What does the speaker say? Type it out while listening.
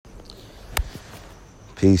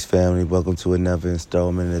Peace, family. Welcome to another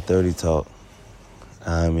installment of the 30 Talk.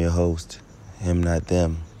 I'm your host, him, not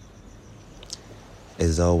them.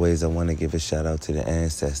 As always, I want to give a shout out to the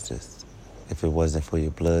ancestors. If it wasn't for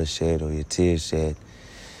your blood shed or your tears shed,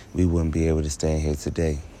 we wouldn't be able to stand here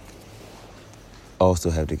today.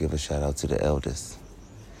 Also have to give a shout out to the elders,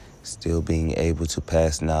 still being able to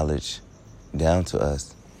pass knowledge down to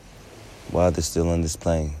us while they're still on this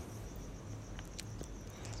plane.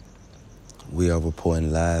 We are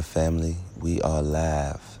reporting live, family. We are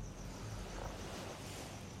live.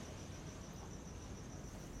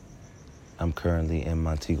 I'm currently in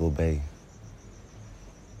Montego Bay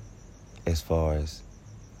as far as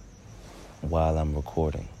while I'm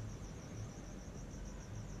recording.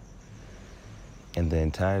 And the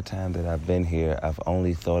entire time that I've been here, I've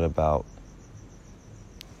only thought about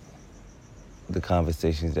the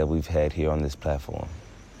conversations that we've had here on this platform.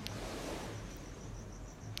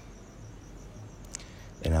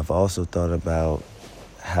 And I've also thought about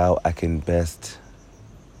how I can best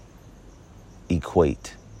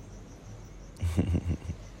equate,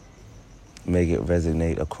 make it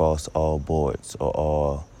resonate across all boards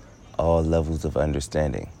or all levels of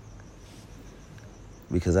understanding.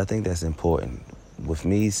 Because I think that's important. With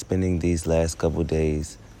me spending these last couple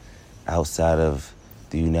days outside of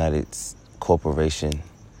the United Corporation,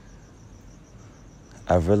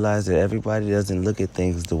 I've realized that everybody doesn't look at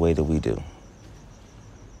things the way that we do.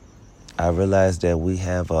 I realize that we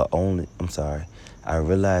have a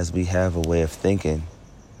way of thinking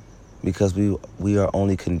because we are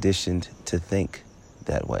only conditioned to think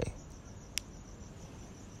that way.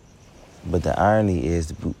 But the irony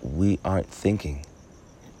is we aren't thinking.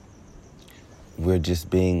 We're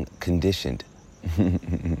just being conditioned.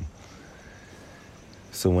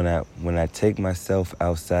 So when I take myself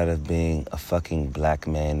outside of being a fucking black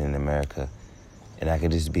man in America and I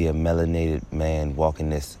could just be a melanated man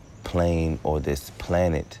walking this plane or this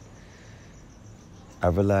planet, I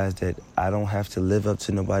realized that I don't have to live up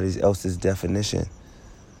to nobody else's definition.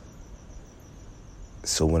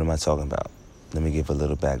 So what am I talking about? Let me give a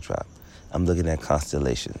little backdrop. I'm looking at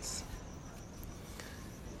constellations.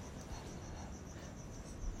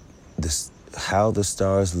 How the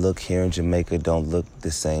stars look here in Jamaica don't look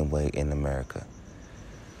the same way in America.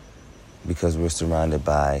 Because we're surrounded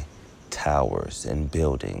by towers and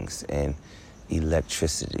buildings and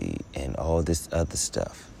electricity and all this other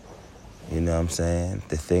stuff. You know what I'm saying?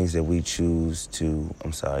 The things that we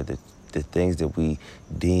the things that we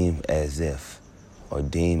deem as if or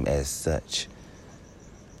deem as such,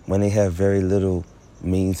 when they have very little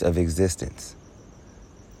means of existence.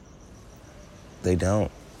 They don't.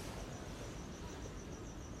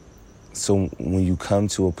 So when you come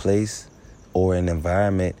to a place or an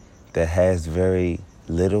environment that has very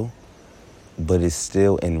little, but is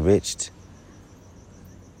still enriched,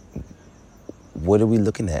 what are we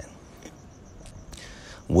looking at?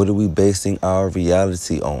 What are we basing our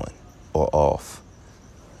reality on or off?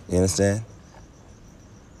 You understand?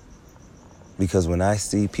 Because when I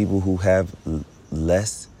see people who have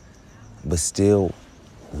less but still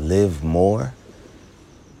live more,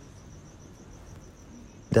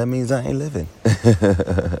 that means I ain't living.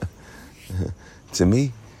 To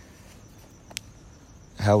me,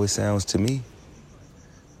 how it sounds to me.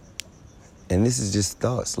 And this is just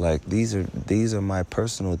thoughts. Like these are my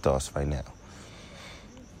personal thoughts right now.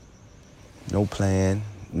 No plan,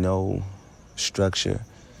 no structure,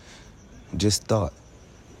 just thought.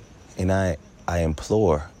 And I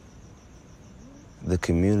implore the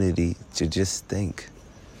community to just think.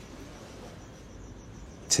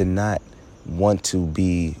 To not want to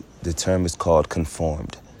be, the term is called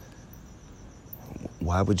conformed.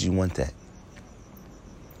 Why would you want that?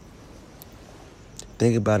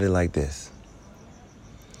 Think about it like this.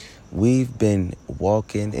 We've been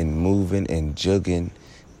walking and moving and jugging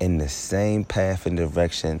in the same path and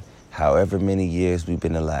direction however many years we've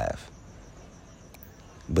been alive.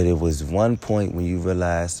 But it was one point when we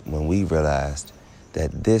realized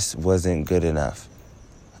that this wasn't good enough.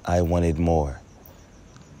 I wanted more.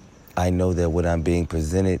 I know that what I'm being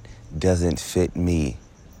presented doesn't fit me.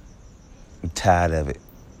 I'm tired of it.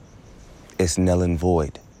 It's null and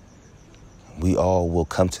void. We all will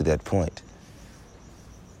come to that point.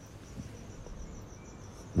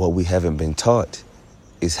 What we haven't been taught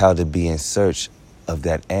is how to be in search of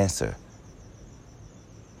that answer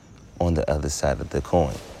on the other side of the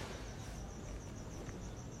coin.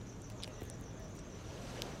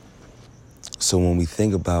 So when we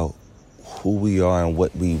think about who we are and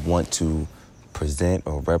what we want to present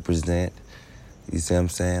or represent, you see what I'm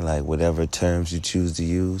saying? Like whatever terms you choose to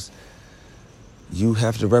use, you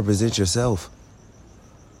have to represent yourself.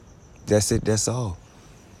 That's it. That's all.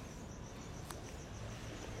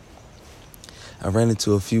 I ran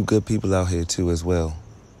into a few good people out here too as well.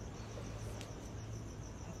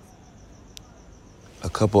 A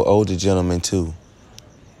couple older gentlemen too.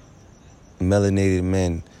 Melanated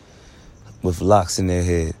men with locks in their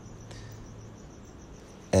head.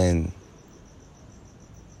 And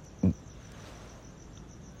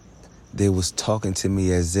they was talking to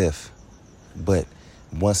me as if, but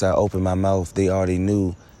once I opened my mouth, they already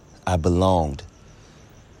knew I belonged.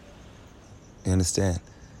 You understand?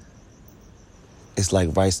 It's like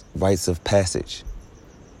rites of passage.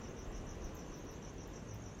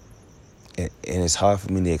 And it's hard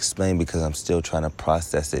for me to explain because I'm still trying to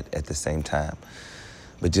process it at the same time.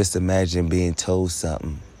 But just imagine being told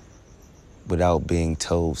something without being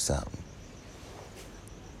told something.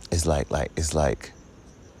 It's like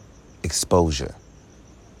exposure.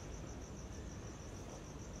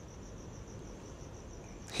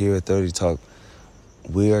 Here at 30 Talk,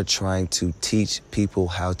 we are trying to teach people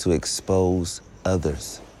how to expose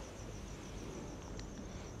others.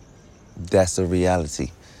 That's a reality.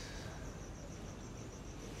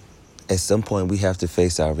 At some point, we have to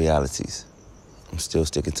face our realities. I'm still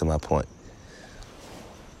sticking to my point.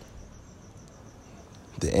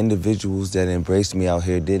 The individuals that embraced me out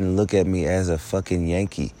here didn't look at me as a fucking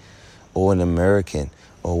Yankee or an American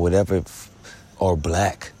or whatever, or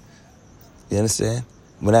black. You understand?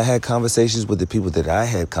 When I had conversations with the people that I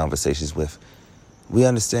had conversations with, we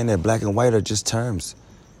understand that black and white are just terms.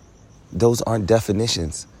 Those aren't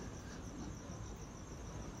definitions.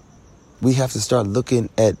 We have to start looking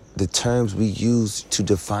at the terms we use to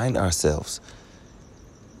define ourselves.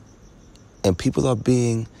 And people are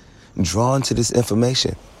being drawn to this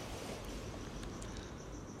information.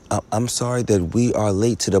 I'm sorry that we are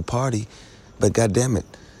late to the party, but goddamn it.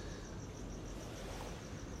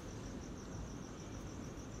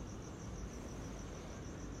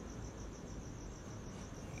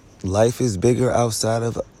 Life is bigger outside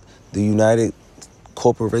of the United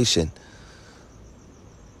Corporation.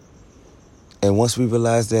 And once we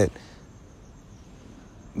realize that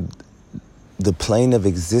the plane of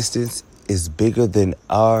existence is bigger than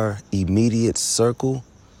our immediate circle,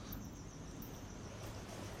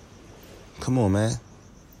 come on, man.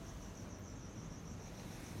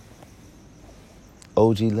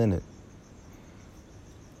 O.G. Leonard.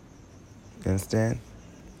 You understand?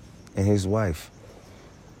 And his wife.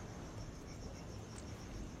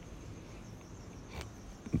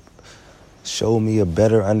 Show me a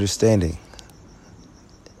better understanding.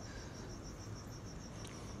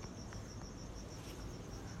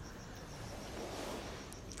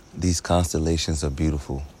 These constellations are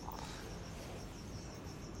beautiful.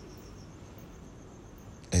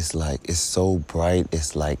 It's so bright,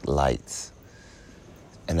 it's like lights.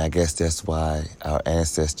 And I guess that's why our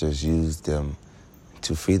ancestors used them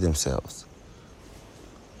to free themselves.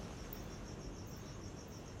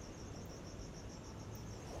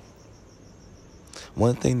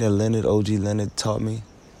 One thing that O.G. Leonard taught me,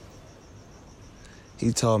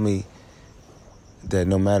 he taught me that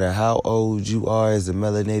no matter how old you are as a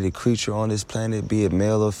melanated creature on this planet, be it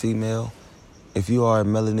male or female, if you are a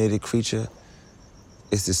melanated creature,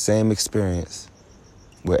 it's the same experience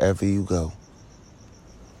wherever you go.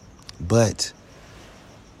 But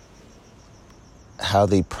how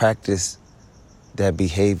they practice that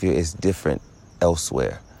behavior is different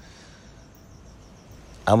elsewhere.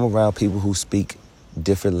 I'm around people who speak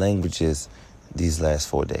different languages these last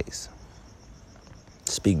 4 days.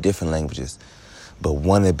 Speak different languages, but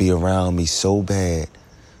want to be around me so bad,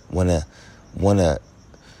 want to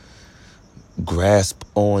grasp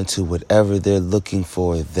onto whatever they're looking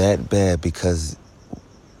for that bad because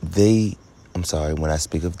when I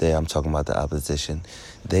speak of they, I'm talking about the opposition.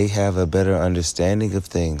 They have a better understanding of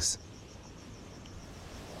things.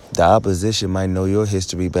 The opposition might know your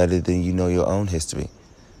history better than you know your own history.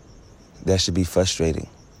 That should be frustrating.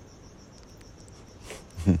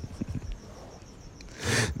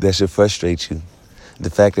 That should frustrate you. The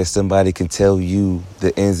fact that somebody can tell you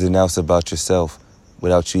the ins and outs about yourself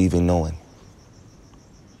without you even knowing.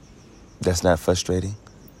 That's not frustrating.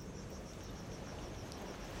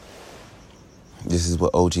 This is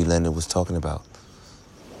what O.G. Leonard was talking about.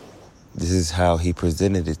 This is how he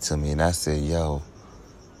presented it to me. And I said, yo,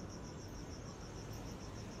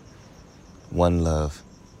 one love,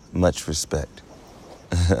 much respect.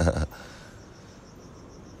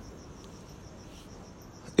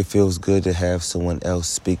 It feels good to have someone else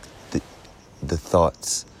speak the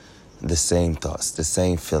thoughts, the same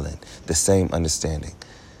feeling, the same understanding.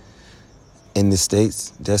 In the States,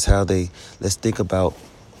 that's how let's think about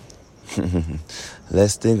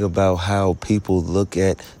how people look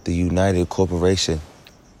at the United Corporation.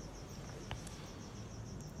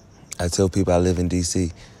 I tell people I live in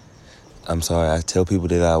D.C. I'm sorry, I tell people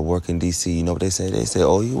that I work in D.C. You know what they say? They say,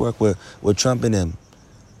 oh, you work with Trump and them.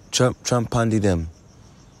 Trump pundy them.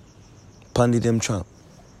 Pundy them Trump.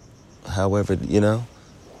 However, you know.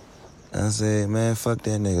 I say, man, fuck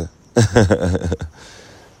that nigga.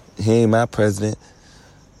 He ain't my president.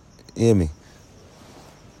 You hear me?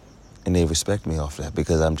 And they respect me off that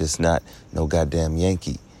because I'm just not no goddamn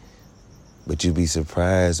Yankee. But you'd be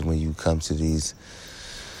surprised when you come to these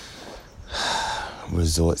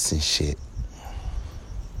resorts and shit.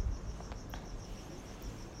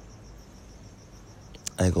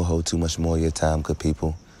 I ain't gonna hold too much more of your time, good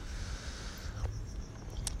people.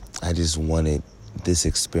 I just wanted this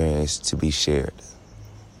experience to be shared.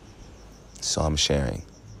 So I'm sharing.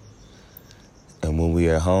 And when we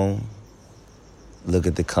are home, look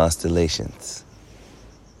at the constellations.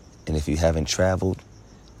 And if you haven't traveled,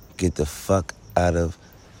 get the fuck out of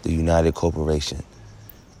the United Corporation.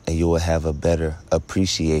 And you will have a better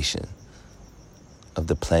appreciation of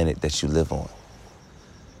the planet that you live on.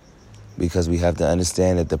 Because we have to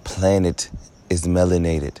understand that the planet is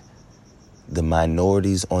melanated. The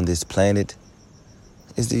minorities on this planet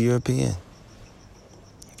is the European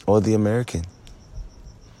or the American.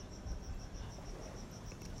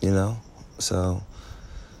 You know? So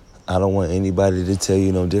I don't want anybody to tell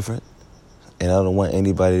you no different. And I don't want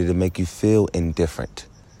anybody to make you feel indifferent.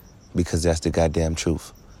 Because that's the goddamn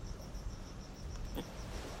truth.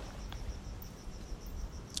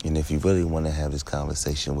 And if you really want to have this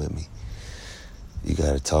conversation with me, you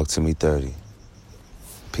got to talk to me 30.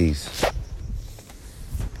 Peace.